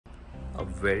A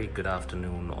very good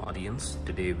afternoon, audience.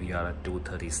 Today we are at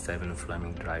 237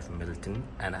 Fleming Drive, Milton,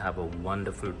 and I have a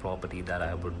wonderful property that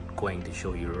I would going to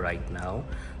show you right now.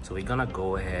 So we're gonna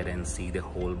go ahead and see the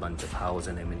whole bunch of house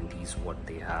and amenities what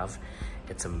they have.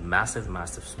 It's a massive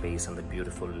space and the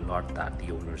beautiful lot that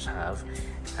the owners have.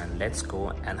 And let's go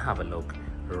and have a look.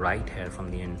 Right here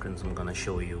from the entrance, I'm gonna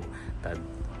show you that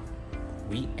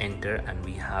we enter and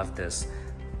we have this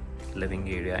living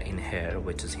area in here,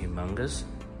 which is humongous.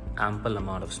 Ample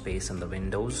amount of space in the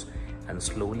windows, and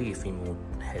slowly if we move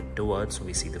head towards,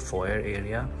 we see the foyer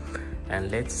area. And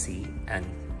let's see, and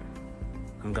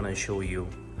I'm gonna show you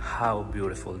how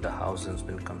beautiful the house has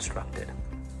been constructed.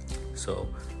 So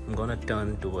I'm gonna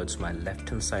turn towards my left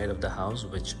hand side of the house,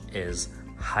 which is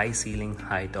high ceiling,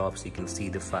 high tops. You can see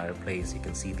the fireplace, you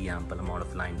can see the ample amount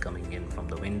of line coming in from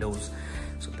the windows.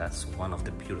 So that's one of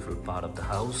the beautiful part of the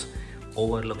house,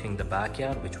 overlooking the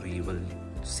backyard, which we will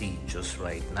see just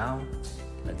right now.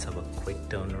 Let's have a quick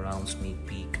turnaround sneak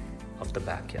peek of the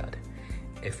backyard.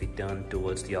 If we turn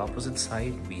towards the opposite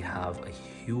side, we have a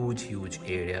huge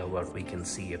area where we can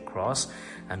see across,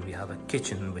 and we have a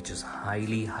kitchen which is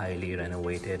highly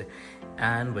renovated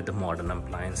and with the modern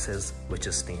appliances, which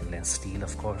is stainless steel,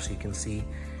 of course. You can see.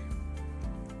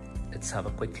 Let's have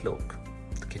a quick look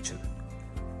at the kitchen.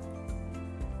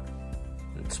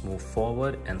 Let's move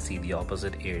forward and see the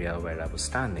opposite area where I was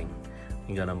standing.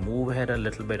 We're gonna move ahead a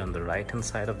little bit on the right hand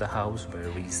side of the house where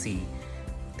we see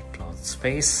the closet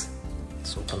space.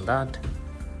 Let's open that.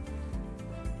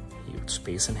 Huge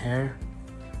space in here.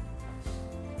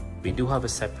 We do have a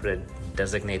separate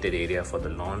designated area for the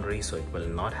laundry, so it will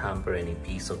not hamper any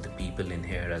piece of the people in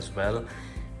here as well.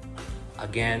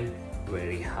 Again,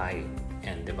 very high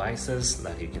end devices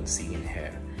that you can see in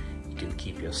here. You can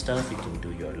keep your stuff, you can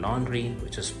do your laundry,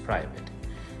 which is private.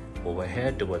 Over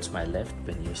here towards my left,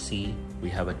 when you see, we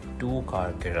have a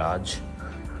 2-car garage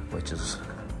which is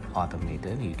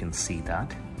automated. You can see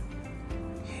that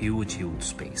huge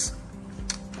space.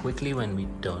 Quickly, when we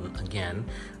turn again,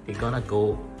 we're gonna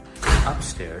go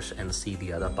upstairs and see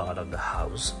the other part of the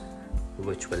house,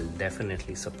 which will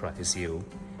definitely surprise you,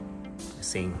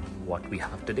 seeing what we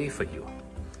have today for you.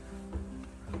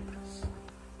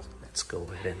 Let's go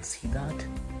ahead and see that.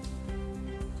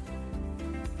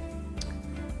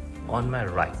 On my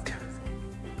right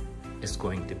is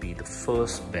going to be the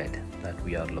first bed that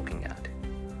we are looking at.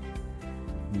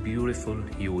 Beautiful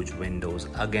huge windows,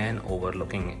 again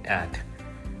overlooking at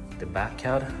the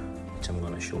backyard, which I'm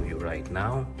going to show you right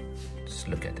now. Just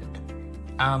look at it.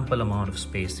 Ample amount of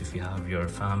space if you have your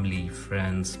family,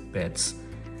 friends, pets.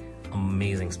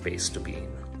 Amazing space to be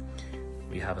in.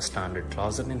 We have a standard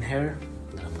closet in here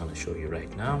that I'm going to show you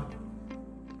right now.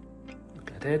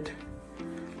 Look at it.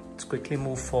 Let's quickly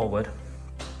move forward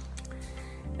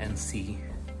and see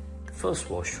the first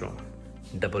washroom.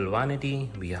 Double vanity,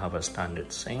 we have a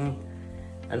standard sink,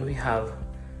 and we have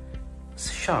a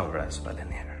shower as well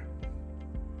in here.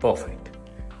 Perfect.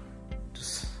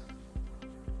 Just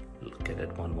look at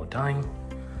it one more time.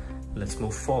 Let's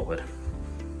move forward.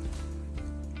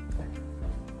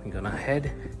 We're gonna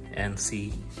head and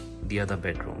see the other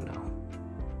bedroom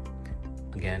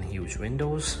now. Again, huge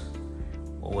windows,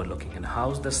 overlooking a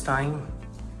house this time.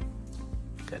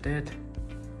 Look at it.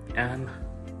 And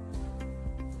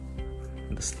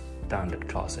the standard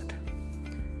closet.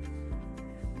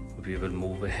 We will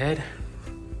move ahead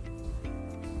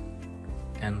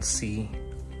and see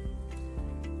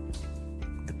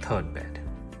the third bed.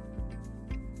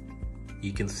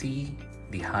 You can see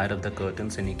the height of the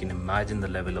curtains, and you can imagine the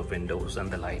level of windows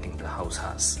and the lighting the house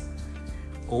has,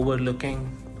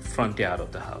 overlooking the front yard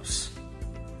of the house.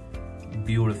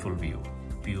 Beautiful view,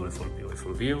 beautiful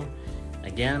view.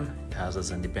 Again, it has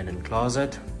this independent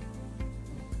closet.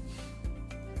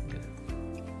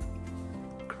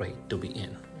 Great to be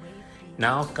in.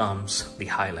 Now comes the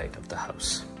highlight of the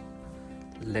house.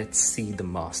 Let's see the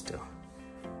master.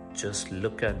 Just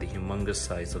look at the humongous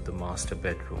size of the master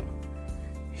bedroom.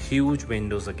 Huge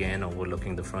windows again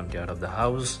overlooking the front yard of the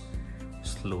house.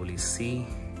 Slowly see.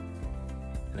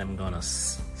 And I'm gonna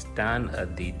stand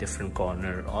at the different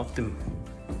corner of the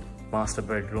master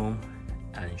bedroom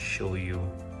and show you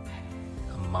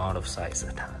the amount of size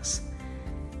it has.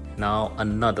 Now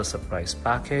another surprise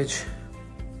package.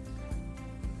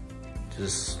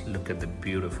 Just look at the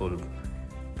beautiful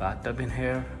bathtub in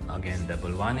here. Again,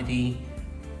 double vanity.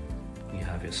 You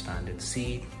have your standard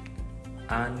seat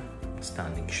and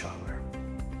standing shower.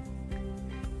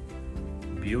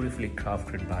 Beautifully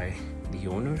crafted by the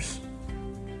owners.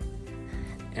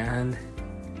 And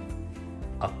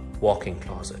a walk-in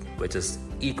closet, which is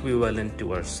equivalent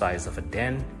to our size of a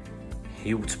den.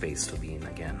 Huge space to be in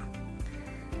again.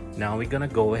 Now we're gonna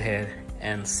go ahead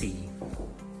and see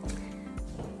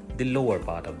the lower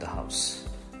part of the house.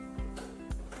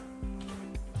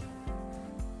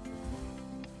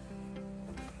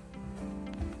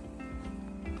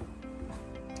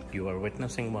 You are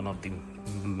witnessing one of the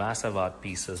massive art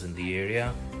pieces in the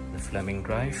area, the Fleming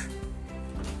Drive.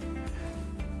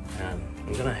 And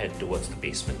I'm gonna head towards the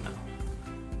basement now.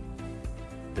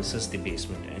 This is the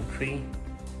basement entry.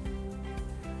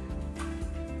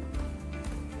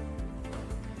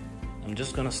 I'm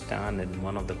just gonna stand in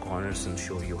one of the corners and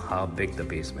show you how big the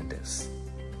basement is.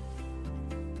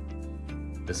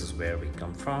 This is where we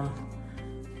come from.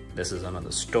 This is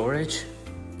another storage.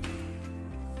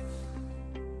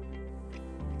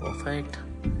 Perfect.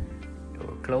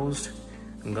 Door closed.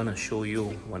 I'm gonna show you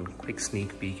one quick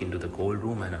sneak peek into the gold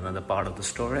room and another part of the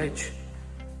storage.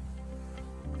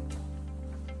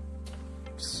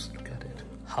 Just look at it.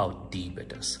 How deep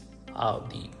it is. How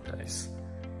deep, guys.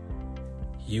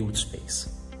 Huge space.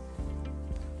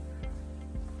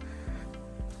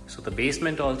 So the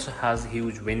basement also has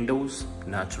huge windows,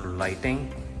 natural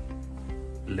lighting,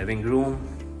 living room.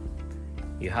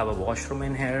 You have a washroom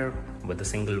in here with a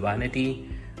single vanity,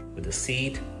 with a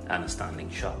seat and a standing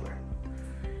shower.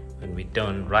 When we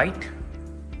turn right,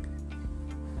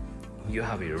 you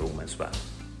have your room as well.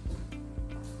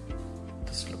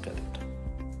 Just look at it.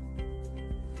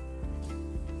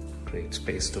 Great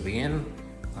space to be in.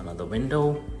 Another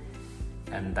window,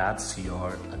 and that's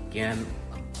your, again,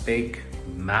 a big,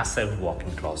 massive walk-in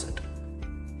closet.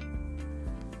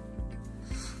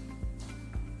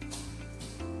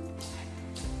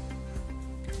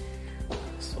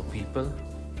 So people,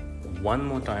 one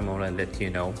more time I want to let you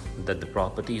know that the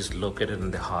property is located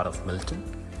in the heart of Milton,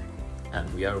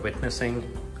 and we are witnessing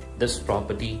this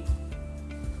property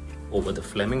over the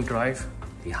Fleming Drive.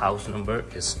 The house number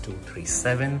is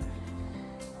 237.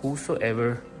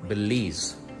 Whosoever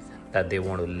believes that they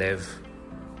want to live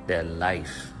their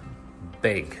life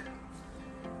big,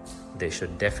 they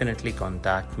should definitely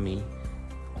contact me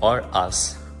or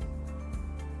us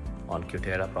on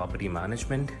Cutera Property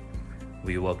Management.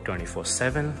 We work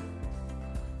 24/7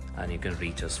 and you can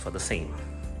reach us for the same.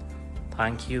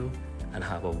 Thank you and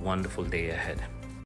have a wonderful day ahead.